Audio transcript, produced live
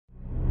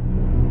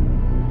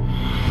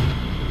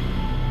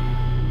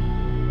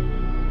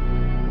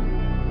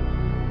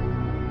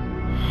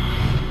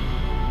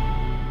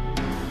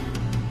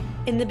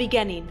In the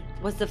beginning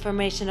was the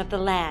formation of the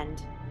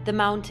land, the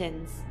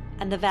mountains,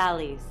 and the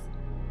valleys.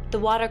 The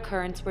water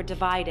currents were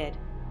divided,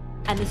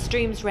 and the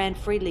streams ran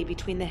freely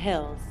between the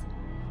hills.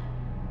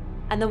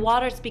 And the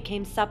waters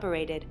became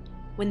separated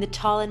when the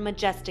tall and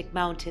majestic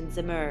mountains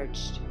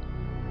emerged.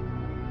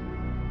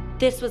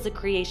 This was a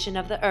creation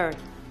of the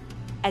earth,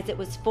 as it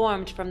was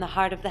formed from the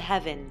heart of the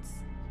heavens,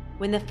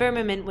 when the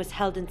firmament was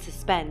held in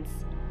suspense,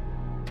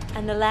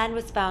 and the land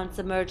was found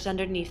submerged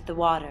underneath the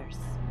waters.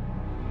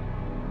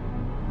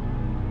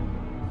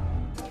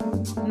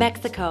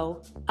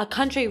 Mexico, a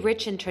country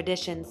rich in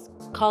traditions,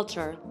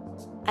 culture,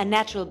 and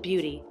natural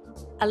beauty,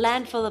 a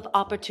land full of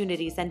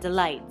opportunities and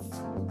delights.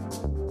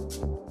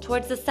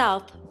 Towards the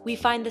south, we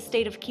find the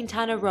state of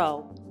Quintana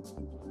Roo,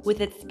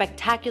 with its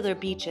spectacular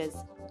beaches,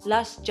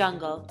 lush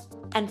jungle,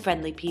 and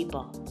friendly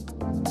people.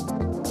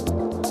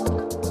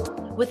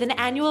 With an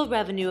annual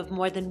revenue of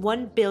more than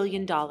 $1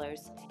 billion,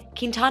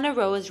 Quintana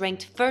Roo is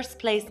ranked first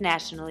place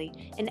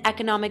nationally in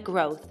economic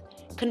growth,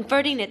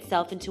 converting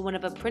itself into one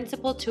of a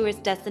principal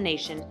tourist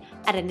destination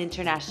at an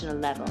international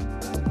level.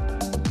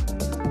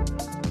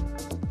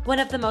 One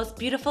of the most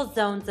beautiful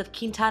zones of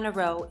Quintana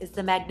Roo is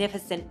the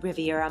magnificent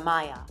Riviera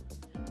Maya.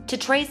 To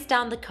trace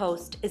down the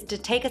coast is to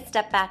take a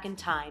step back in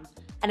time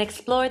and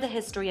explore the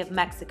history of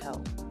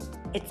Mexico.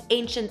 Its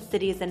ancient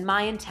cities and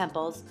Mayan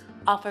temples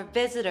offer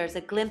visitors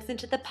a glimpse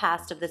into the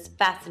past of this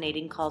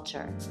fascinating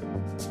culture.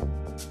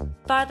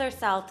 Farther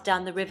south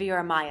down the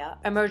Riviera Maya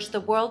emerge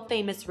the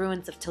world-famous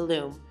ruins of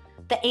Tulum,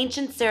 the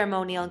ancient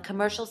ceremonial and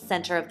commercial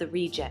center of the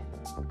region.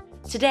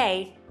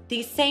 Today,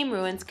 these same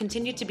ruins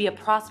continue to be a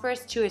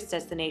prosperous tourist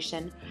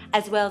destination,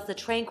 as well as a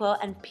tranquil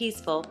and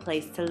peaceful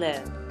place to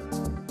live.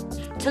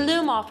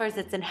 Tulum offers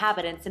its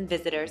inhabitants and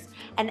visitors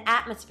an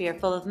atmosphere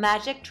full of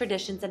magic,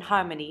 traditions, and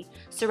harmony,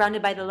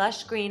 surrounded by the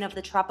lush green of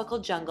the tropical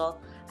jungle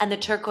and the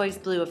turquoise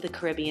blue of the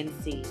Caribbean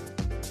Sea.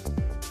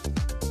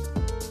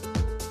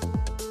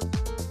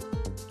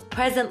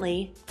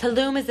 Presently,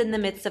 Tulum is in the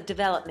midst of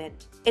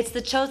development. It's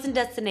the chosen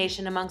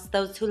destination amongst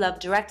those who love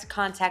direct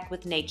contact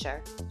with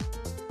nature.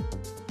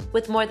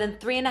 With more than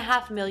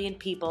 3.5 million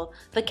people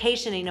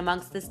vacationing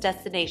amongst this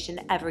destination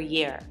every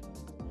year.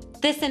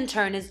 This in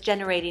turn is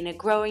generating a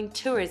growing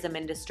tourism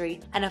industry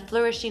and a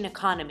flourishing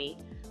economy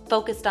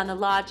focused on the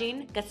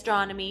lodging,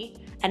 gastronomy,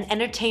 and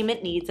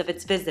entertainment needs of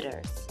its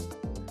visitors.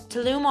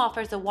 Tulum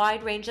offers a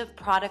wide range of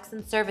products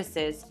and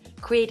services,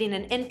 creating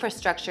an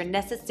infrastructure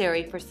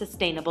necessary for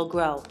sustainable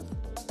growth.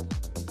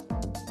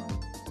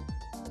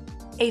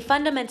 A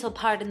fundamental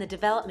part in the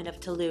development of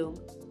Tulum,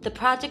 the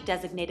project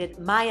designated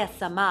Maya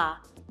Sama,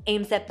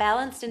 aims at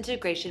balanced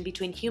integration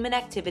between human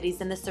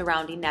activities and the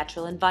surrounding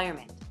natural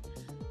environment.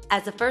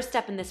 As a first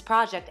step in this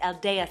project,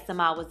 Aldea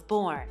Sama was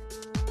born.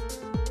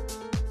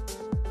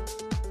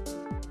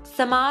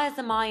 Sama is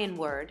a Mayan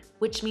word,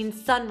 which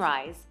means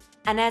sunrise,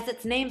 and as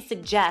its name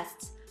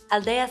suggests,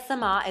 Aldea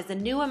Sama is a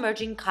new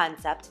emerging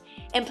concept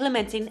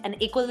implementing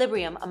an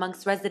equilibrium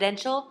amongst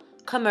residential,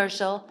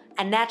 commercial,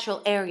 and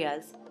natural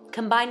areas,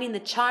 combining the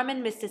charm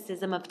and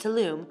mysticism of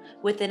Tulum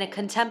within a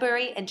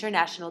contemporary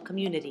international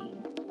community.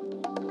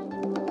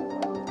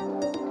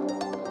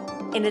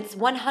 In its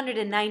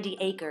 190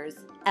 acres,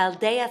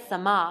 Aldea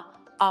Sama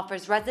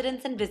offers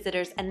residents and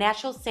visitors a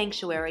natural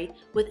sanctuary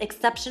with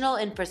exceptional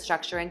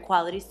infrastructure and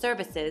quality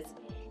services,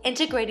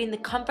 integrating the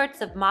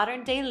comforts of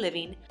modern-day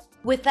living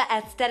with the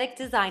aesthetic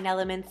design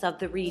elements of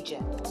the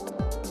region.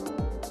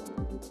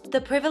 The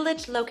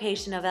privileged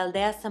location of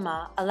Aldea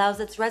Sama allows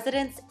its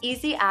residents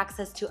easy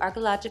access to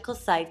archaeological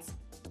sites,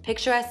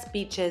 picturesque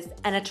beaches,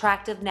 and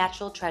attractive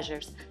natural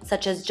treasures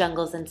such as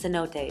jungles and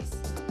cenotes.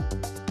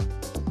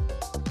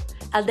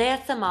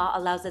 Aldea Sama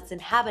allows its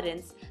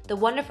inhabitants the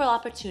wonderful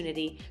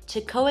opportunity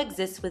to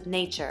coexist with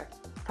nature,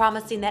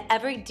 promising that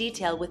every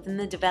detail within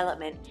the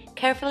development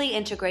carefully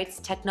integrates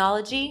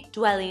technology,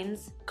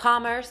 dwellings,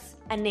 commerce,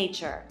 and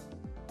nature,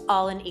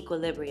 all in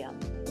equilibrium.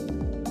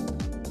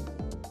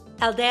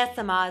 Aldea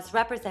Sama is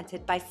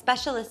represented by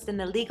specialists in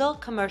the legal,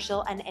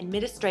 commercial, and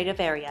administrative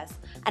areas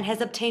and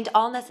has obtained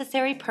all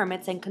necessary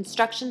permits and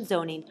construction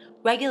zoning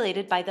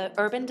regulated by the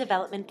Urban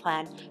Development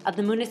Plan of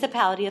the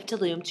Municipality of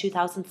Tulum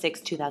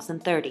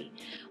 2006-2030.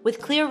 With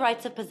clear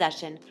rights of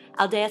possession,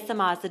 Aldea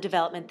Sama is a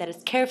development that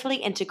is carefully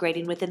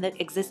integrating within the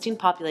existing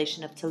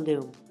population of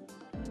Tulum.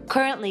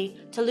 Currently,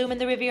 Tulum and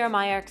the Riviera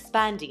Maya are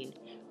expanding,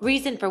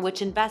 reason for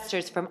which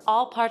investors from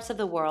all parts of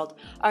the world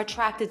are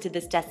attracted to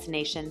this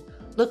destination,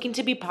 looking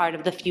to be part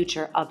of the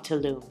future of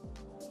Tulum.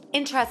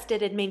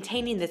 Interested in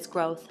maintaining this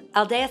growth,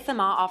 Aldea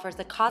Sama offers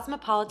a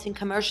cosmopolitan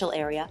commercial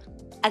area,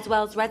 as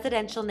well as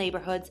residential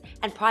neighborhoods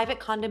and private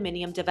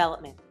condominium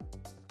development.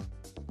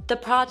 The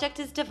project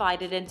is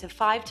divided into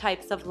 5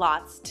 types of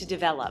lots to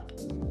develop.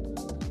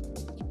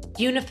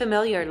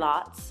 Unifamiliar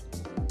lots,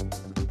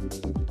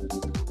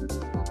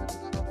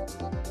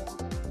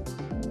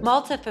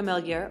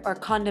 multifamiliar or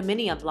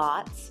condominium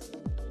lots,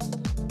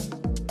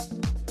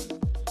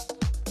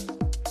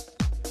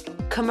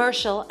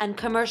 commercial and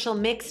commercial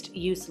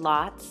mixed-use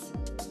lots,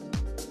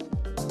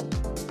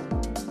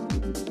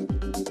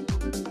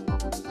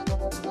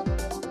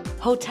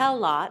 hotel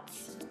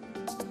lots,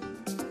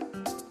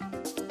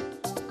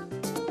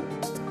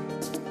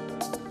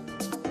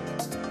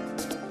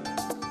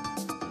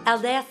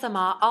 Aldea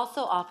Sama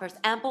also offers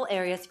ample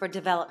areas for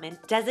development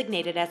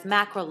designated as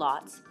macro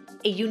lots,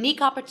 a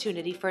unique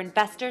opportunity for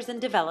investors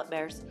and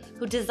developers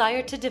who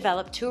desire to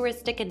develop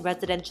touristic and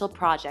residential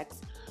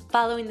projects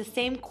following the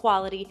same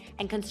quality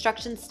and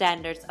construction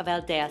standards of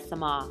Aldea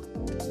Sama.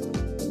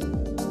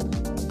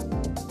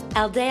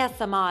 Aldea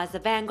Sama is a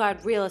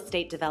vanguard real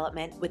estate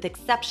development with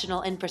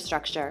exceptional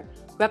infrastructure,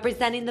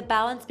 representing the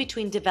balance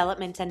between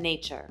development and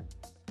nature.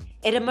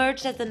 It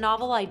emerged as a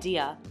novel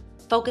idea,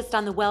 focused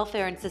on the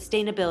welfare and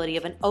sustainability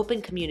of an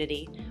open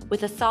community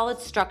with a solid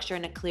structure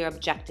and a clear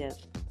objective: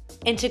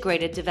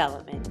 integrated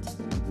development.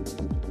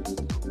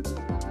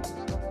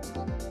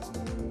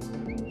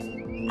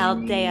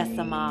 Aldea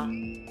Sama,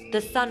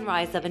 the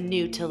sunrise of a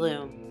new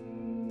Tulum.